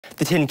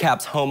The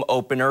TinCaps home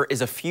opener is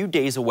a few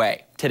days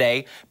away.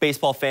 Today,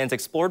 baseball fans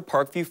explored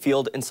Parkview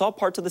Field and saw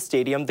parts of the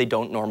stadium they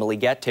don't normally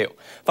get to.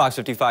 Fox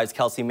 55's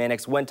Kelsey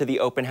Mannix went to the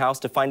open house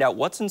to find out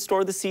what's in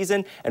store this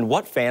season and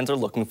what fans are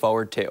looking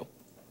forward to.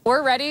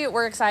 We're ready.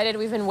 We're excited.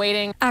 We've been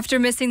waiting. After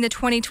missing the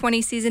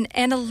 2020 season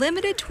and a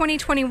limited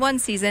 2021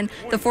 season,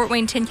 the Fort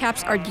Wayne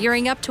TinCaps are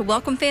gearing up to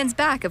welcome fans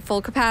back at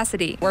full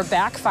capacity. We're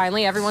back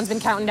finally. Everyone's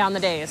been counting down the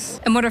days.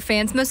 And what are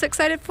fans most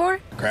excited for?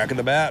 Cracking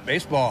the bat,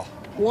 baseball.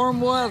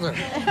 Warm weather.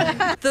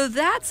 Though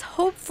that's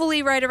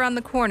hopefully right around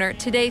the corner,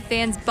 today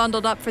fans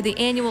bundled up for the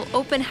annual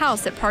open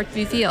house at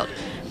Parkview Field.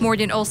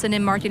 Morgan Olson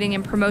in Marketing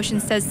and Promotion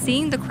says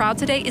seeing the crowd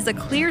today is a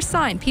clear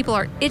sign people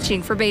are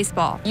itching for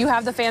baseball. You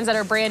have the fans that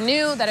are brand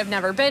new, that have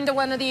never been to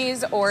one of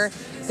these, or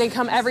they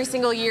come every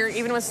single year,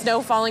 even with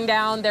snow falling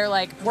down. They're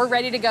like, we're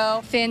ready to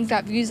go. Fans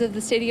got views of the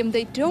stadium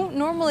they don't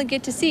normally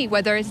get to see,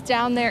 whether it's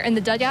down there in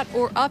the dugout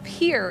or up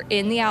here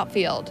in the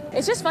outfield.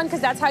 It's just fun because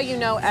that's how you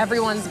know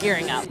everyone's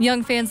gearing up.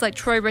 Young fans like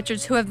Troy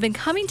Richards, who have been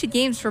coming to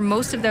games for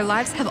most of their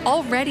lives, have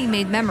already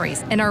made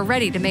memories and are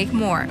ready to make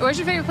more. Where's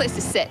your favorite place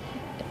to sit?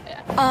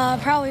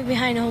 Probably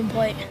behind home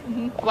plate.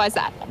 Why is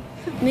that?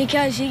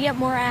 Because you get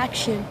more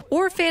action.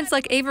 Or fans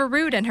like Ava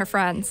Rude and her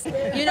friends,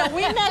 You know,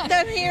 we met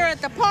them here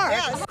at the park.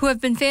 who have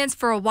been fans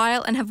for a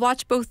while and have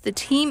watched both the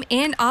team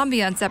and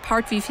ambiance at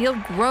Parkview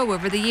Field grow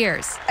over the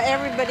years.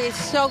 Everybody is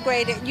so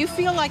great. You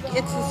feel like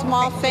it's a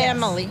small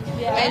family.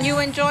 And you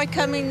enjoy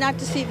coming not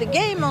to see the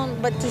game,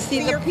 but to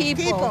see the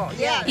people.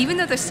 Yeah. Even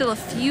though there's still a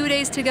few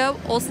days to go,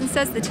 Olson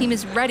says the team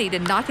is ready to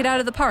knock it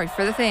out of the park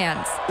for the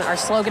fans. Our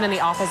slogan in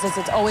the office is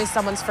it's always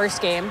someone's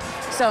first game.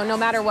 So no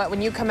matter what,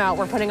 when you come out,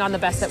 we're putting on the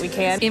best that we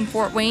can. In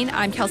Fort Wayne,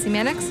 I'm Kelsey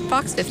Mannix,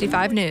 Fox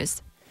 55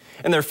 News.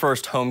 And their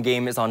first home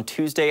game is on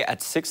Tuesday at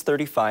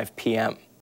 6:35 p.m.